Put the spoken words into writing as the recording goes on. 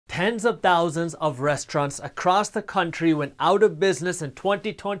Tens of thousands of restaurants across the country went out of business in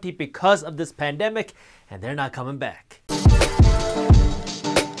 2020 because of this pandemic, and they're not coming back.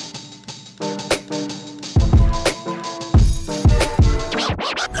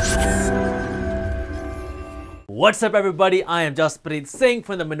 What's up, everybody? I am Jaspreet Singh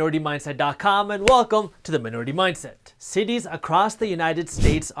from theminoritymindset.com and welcome to The Minority Mindset. Cities across the United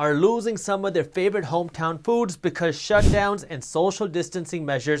States are losing some of their favorite hometown foods because shutdowns and social distancing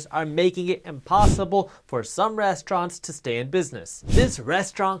measures are making it impossible for some restaurants to stay in business. This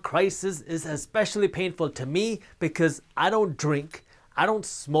restaurant crisis is especially painful to me because I don't drink, I don't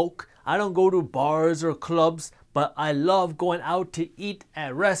smoke, I don't go to bars or clubs, but I love going out to eat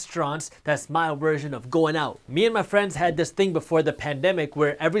at restaurants. That's my version of going out. Me and my friends had this thing before the pandemic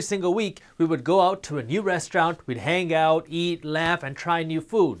where every single week we would go out to a new restaurant, we'd hang out, eat, laugh, and try new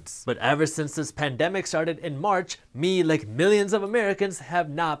foods. But ever since this pandemic started in March, me, like millions of Americans, have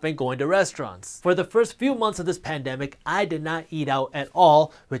not been going to restaurants. For the first few months of this pandemic, I did not eat out at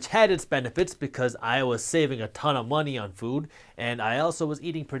all, which had its benefits because I was saving a ton of money on food, and I also was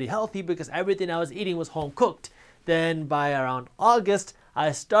eating pretty healthy because everything I was eating was home cooked. Then by around August,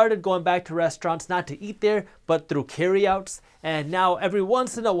 I started going back to restaurants, not to eat there, but through carryouts. And now every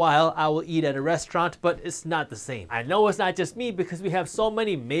once in a while, I will eat at a restaurant, but it's not the same. I know it's not just me because we have so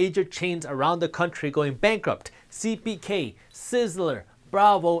many major chains around the country going bankrupt. CPK, Sizzler,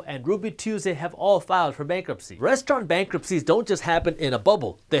 Bravo, and Ruby Tuesday have all filed for bankruptcy. Restaurant bankruptcies don't just happen in a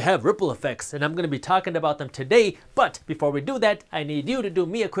bubble. They have ripple effects, and I'm going to be talking about them today. But before we do that, I need you to do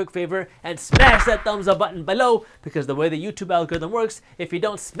me a quick favor and smash that thumbs up button below, because the way the YouTube algorithm works, if you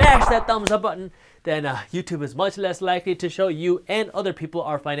don't smash that thumbs up button, then YouTube is much less likely to show you and other people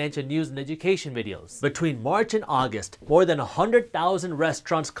our financial news and education videos. Between March and August, more than 100,000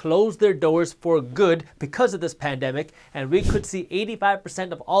 restaurants closed their doors for good because of this pandemic, and we could see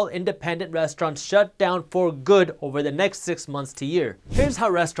 85% of all independent restaurants shut down for good over the next 6 months to a year. Here's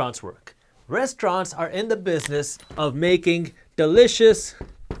how restaurants work. Restaurants are in the business of making delicious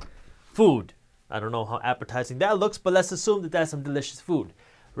food. I don't know how appetizing that looks, but let's assume that that's some delicious food.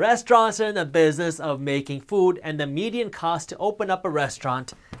 Restaurants are in the business of making food, and the median cost to open up a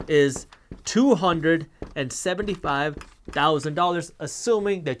restaurant is $275,000,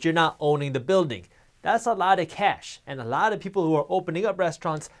 assuming that you're not owning the building. That's a lot of cash, and a lot of people who are opening up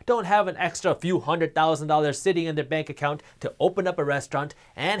restaurants don't have an extra few $100,000 sitting in their bank account to open up a restaurant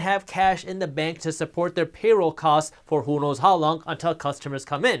and have cash in the bank to support their payroll costs for who knows how long until customers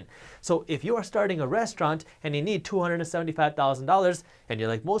come in. So if you are starting a restaurant and you need $275,000 and you're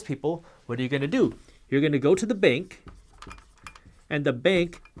like most people, what are you going to do? You're going to go to the bank, and the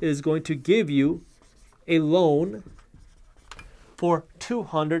bank is going to give you a loan for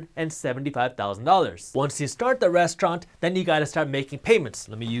 $275,000. Once you start the restaurant, then you got to start making payments.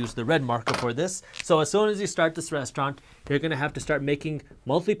 Let me use the red marker for this. So as soon as you start this restaurant, you're going to have to start making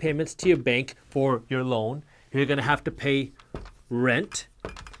monthly payments to your bank for your loan. You're going to have to pay rent.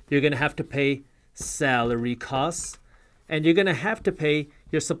 You're going to have to pay salary costs. And you're going to have to pay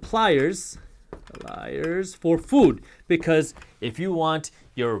your suppliers for food, because if you want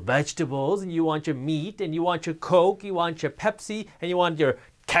your vegetables and you want your meat and you want your Coke, you want your Pepsi, and you want your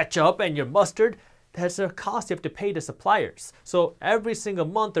ketchup and your mustard, that's a cost you have to pay to suppliers. So every single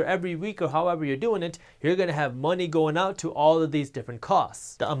month or every week or however you're doing it, you're going to have money going out to all of these different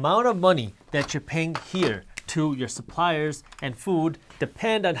costs. The amount of money that you're paying here to your suppliers and food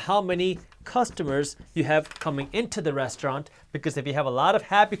depend on how many customers you have coming into the restaurant, because if you have a lot of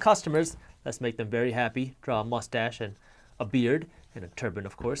happy customers, let's make them very happy, draw a mustache and a beard and a turban,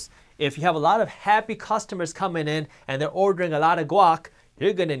 of course. If you have a lot of happy customers coming in and they're ordering a lot of guac,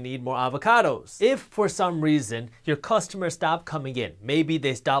 you're gonna need more avocados. If for some reason your customers stop coming in, maybe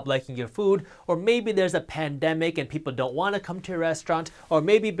they stop liking your food, or maybe there's a pandemic and people don't wanna come to your restaurant, or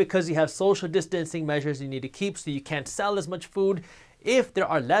maybe because you have social distancing measures you need to keep so you can't sell as much food, if there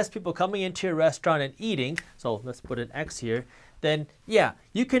are less people coming into your restaurant and eating, so let's put an X here, then yeah,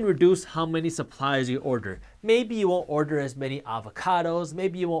 you can reduce how many supplies you order. Maybe you won't order as many avocados,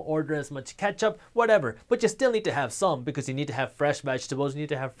 maybe you won't order as much ketchup, whatever, but you still need to have some because you need to have fresh vegetables, you need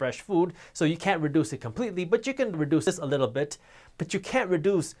to have fresh food, so you can't reduce it completely, but you can reduce this a little bit. But you can't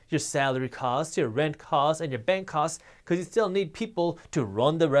reduce your salary costs, your rent costs, and your bank costs, because you still need people to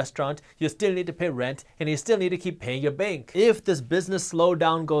run the restaurant, you still need to pay rent, and you still need to keep paying your bank. If this business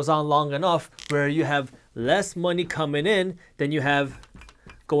slowdown goes on long enough where you have less money coming in than you have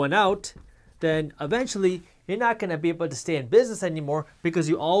going out, then eventually you're not going to be able to stay in business anymore because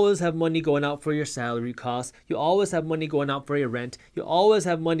you always have money going out for your salary costs. You always have money going out for your rent. You always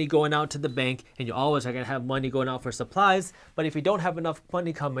have money going out to the bank, and you always are going to have money going out for supplies. But if you don't have enough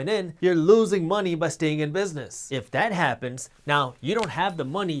money coming in, you're losing money by staying in business. If that happens, now you don't have the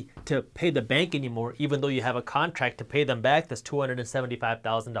money to pay the bank anymore, even though you have a contract to pay them back that's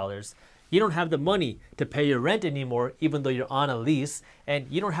 $275,000. You don't have the money to pay your rent anymore, even though you're on a lease. And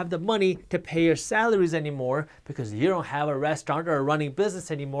you don't have the money to pay your salaries anymore because you don't have a restaurant or a running business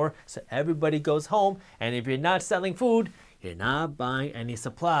anymore. So everybody goes home. And if you're not selling food, you're not buying any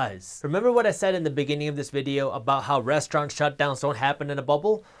supplies. Remember what I said in the beginning of this video about how restaurant shutdowns don't happen in a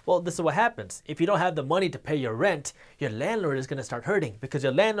bubble? Well, this is what happens. If you don't have the money to pay your rent, your landlord is going to start hurting because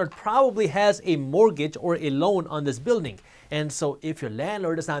your landlord probably has a mortgage or a loan on this building. And so if your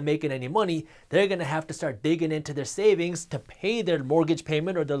landlord is not making any money, they're going to have to start digging into their savings to pay their mortgage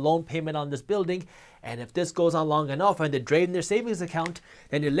payment or their loan payment on this building. And if this goes on long enough and they drain their savings account,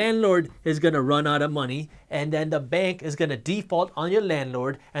 then your landlord is going to run out of money, and then the bank is going to default on your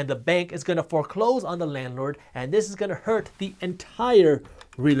landlord, and the bank is going to foreclose on the landlord, and this is going to hurt the entire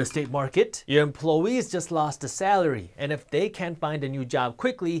real estate market. Your employees just lost a salary, and if they can't find a new job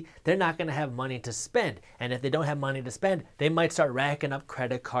quickly, they're not going to have money to spend. And if they don't have money to spend, they might start racking up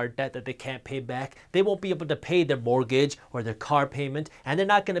credit card debt that they can't pay back. They won't be able to pay their mortgage or their car payment, and they're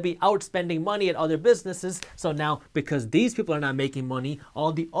not going to be out spending money at other businesses. So now, because these people are not making money,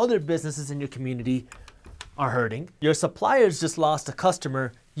 all the other businesses in your community are hurting. Your suppliers just lost a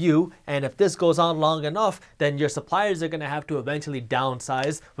customer, you, and if this goes on long enough, then your suppliers are going to have to eventually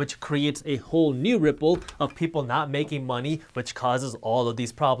downsize, which creates a whole new ripple of people not making money, which causes all of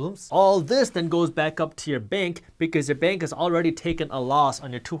these problems. All this then goes back up to your bank because your bank has already taken a loss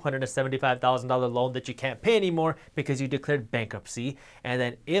on your $275,000 loan that you can't pay anymore because you declared bankruptcy. And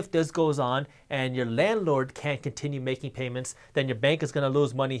then if this goes on and your landlord can't continue making payments, then your bank is going to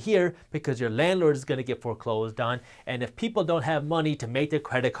lose money here because your landlord is going to get foreclosed on. And if people don't have money to make their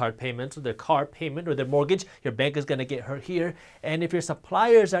credit card payments or their car payment or their mortgage, your bank is going to get hurt here. And if your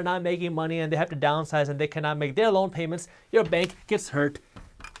suppliers are not making money and they have to downsize and they cannot make their loan payments, your bank gets hurt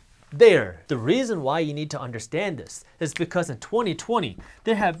there. The reason why you need to understand this is because in 2020,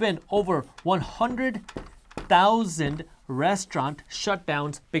 there have been over 100,000 restaurant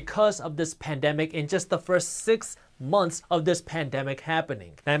shutdowns because of this pandemic in just the first 6 months of this pandemic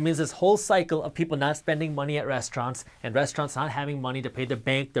happening. That means this whole cycle of people not spending money at restaurants and restaurants not having money to pay the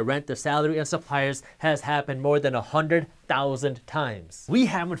bank, the rent, the salary, and suppliers has happened more than 100,000 times. We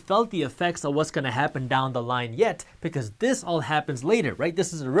haven't felt the effects of what's going to happen down the line yet because this all happens later, right?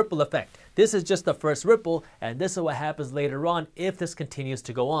 This is a ripple effect. This is just the first ripple, and this is what happens later on if this continues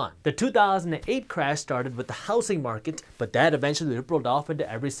to go on. The 2008 crash started with the housing market, but that eventually rippled off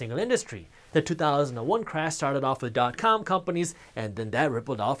into every single industry. The 2001 crash started off with dot-com companies, and then that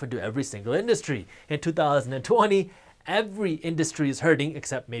rippled off into every single industry. In 2020, every industry is hurting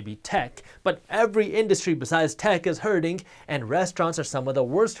except maybe tech, but every industry besides tech is hurting, and restaurants are some of the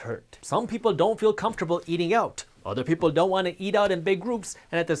worst hurt. Some people don't feel comfortable eating out. Other people don't want to eat out in big groups,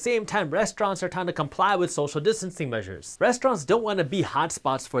 and at the same time, restaurants are trying to comply with social distancing measures. Restaurants don't want to be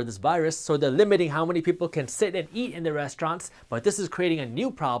hotspots for this virus, so they're limiting how many people can sit and eat in the restaurants, but this is creating a new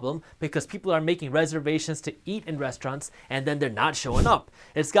problem because people are making reservations to eat in restaurants, and then they're not showing up.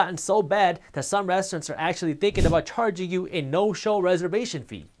 It's gotten so bad that some restaurants are actually thinking about charging you a no-show reservation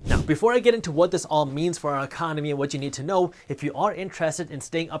fee. Now, before I get into what this all means for our economy and what you need to know, if you are interested in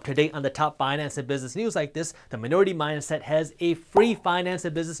staying up to date on the top finance and business news like this, the Minority Mindset has a free finance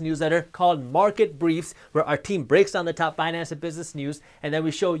and business newsletter called Market Briefs, where our team breaks down the top finance and business news, and then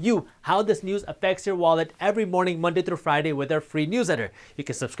we show you how this news affects your wallet every morning, Monday through Friday, with our free newsletter. You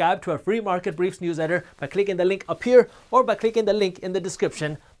can subscribe to our free Market Briefs newsletter by clicking the link up here or by clicking the link in the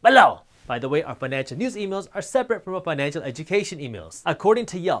description below. By the way, our financial news emails are separate from our financial education emails. According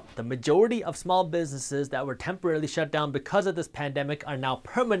to Yelp, the majority of small businesses that were temporarily shut down because of this pandemic are now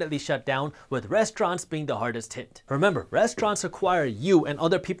permanently shut down, with restaurants being the hardest hit. Remember, restaurants require you and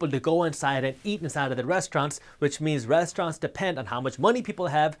other people to go inside and eat inside of the restaurants, which means restaurants depend on how much money people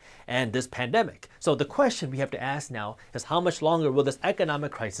have and this pandemic. So the question we have to ask now is, how much longer will this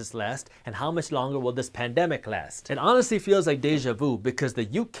economic crisis last, and how much longer will this pandemic last? It honestly feels like deja vu because the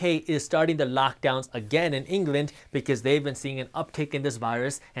UK is starting starting the lockdowns again in England because they've been seeing an uptick in this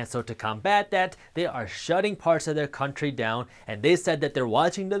virus, and so to combat that, they are shutting parts of their country down, and they said that they're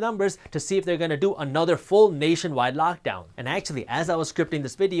watching the numbers to see if they're going to do another full nationwide lockdown. And actually, as I was scripting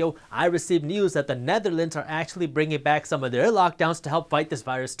this video, I received news that the Netherlands are actually bringing back some of their lockdowns to help fight this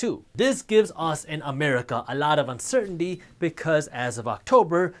virus too. This gives us in America a lot of uncertainty because as of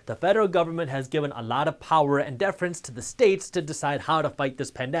October, the federal government has given a lot of power and deference to the states to decide how to fight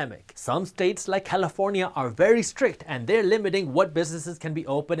this pandemic. Some states like California are very strict and they're limiting what businesses can be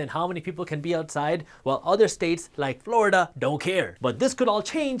open and how many people can be outside, while other states like Florida don't care. But this could all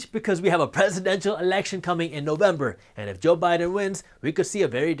change because we have a presidential election coming in November, and if Joe Biden wins, we could see a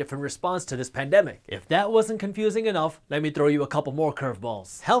very different response to this pandemic. If that wasn't confusing enough, let me throw you a couple more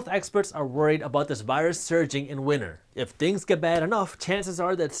curveballs. Health experts are worried about this virus surging in winter. If things get bad enough, chances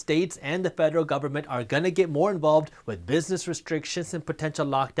are that states and the federal government are gonna get more involved with business restrictions and potential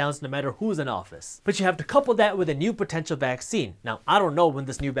lockdowns no matter who's in office. But you have to couple that with a new potential vaccine. Now, I don't know when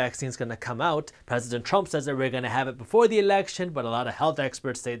this new vaccine is gonna come out. President Trump says that we're gonna have it before the election, but a lot of health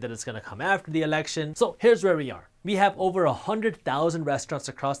experts say that it's gonna come after the election. So here's where we are. We have over 100,000 restaurants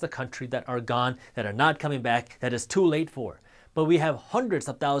across the country that are gone, that are not coming back, that is too late for. But we have hundreds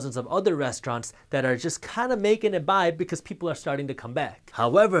of thousands of other restaurants that are just kind of making it by because people are starting to come back.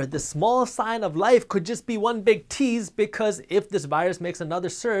 However, the small sign of life could just be one big tease, because if this virus makes another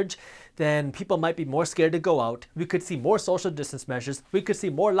surge, then people might be more scared to go out. We could see more social distance measures. We could see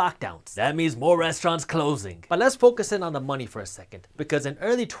more lockdowns. That means more restaurants closing. But let's focus in on the money for a second, because in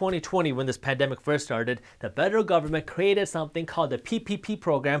early 2020, when this pandemic first started, the federal government created something called the PPP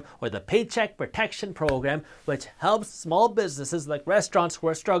program, or the Paycheck Protection Program, which helps small businesses like restaurants who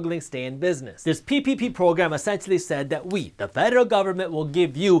are struggling stay in business. This PPP program essentially said that we, the federal government, will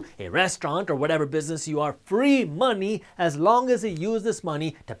give you, a restaurant or whatever business you are, free money as long as you use this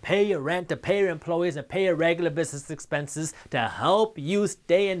money to pay your rent, to pay your employees, and pay your regular business expenses to help you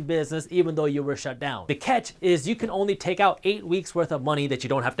stay in business even though you were shut down. The catch is you can only take out 8 weeks worth of money that you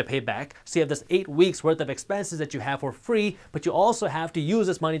don't have to pay back. So you have this 8 weeks worth of expenses that you have for free, but you also have to use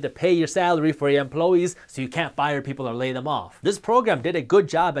this money to pay your salary for your employees, so you can't fire people or lay them off. This program did a good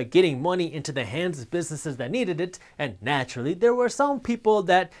job at getting money into the hands of businesses that needed it, and naturally there were some people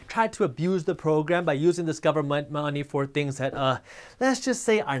that tried to abuse the program by using this government money for things that let's just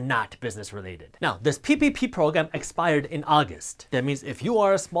say are not business related. Now, this PPP program expired in August. That means if you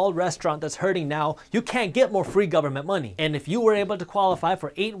are a small restaurant that's hurting now, you can't get more free government money. And if you were able to qualify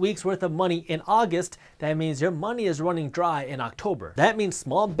for 8 weeks worth of money in August, that means your money is running dry in October. That means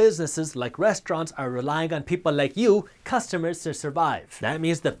small businesses like restaurants are relying on people like you, customers, to survive. That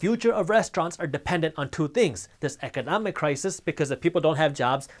means the future of restaurants are dependent on two things: this economic crisis, because if people don't have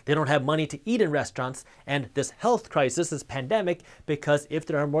jobs, they don't have money to eat in restaurants, and this health crisis, this pandemic, because if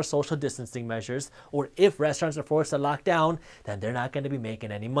there are more social distancing measures, or if restaurants are forced to lock down, then they're not going to be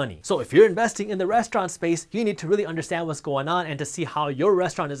making any money. So if you're investing in the restaurant space, you need to really understand what's going on and to see how your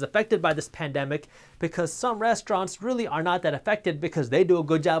restaurant is affected by this pandemic, because some restaurants really are not that affected because they do a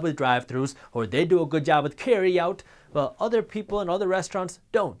good job with drive-thrus, or they do a good job with carry-out, well, other people in other restaurants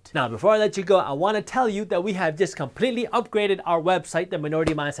don't. Now, before I let you go, I want to tell you that we have just completely upgraded our website,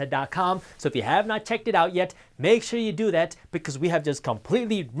 theminoritymindset.com. So if you have not checked it out yet, make sure you do that, because we have just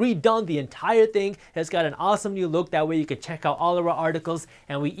completely redone the entire thing. It's got an awesome new look. That way you can check out all of our articles,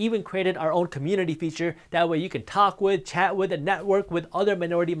 and we even created our own community feature. That way you can talk with, chat with, and network with other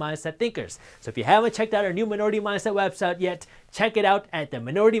minority mindset thinkers. So if you haven't checked out our new Minority Mindset website yet, check it out at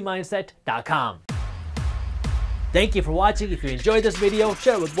theminoritymindset.com. Thank you for watching. If you enjoyed this video,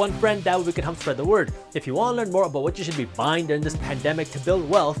 share it with one friend. That way we can help spread the word. If you want to learn more about what you should be buying during this pandemic to build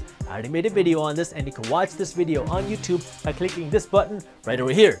wealth, I already made a video on this, and you can watch this video on YouTube by clicking this button right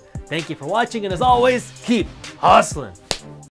over here. Thank you for watching, and as always, keep hustling.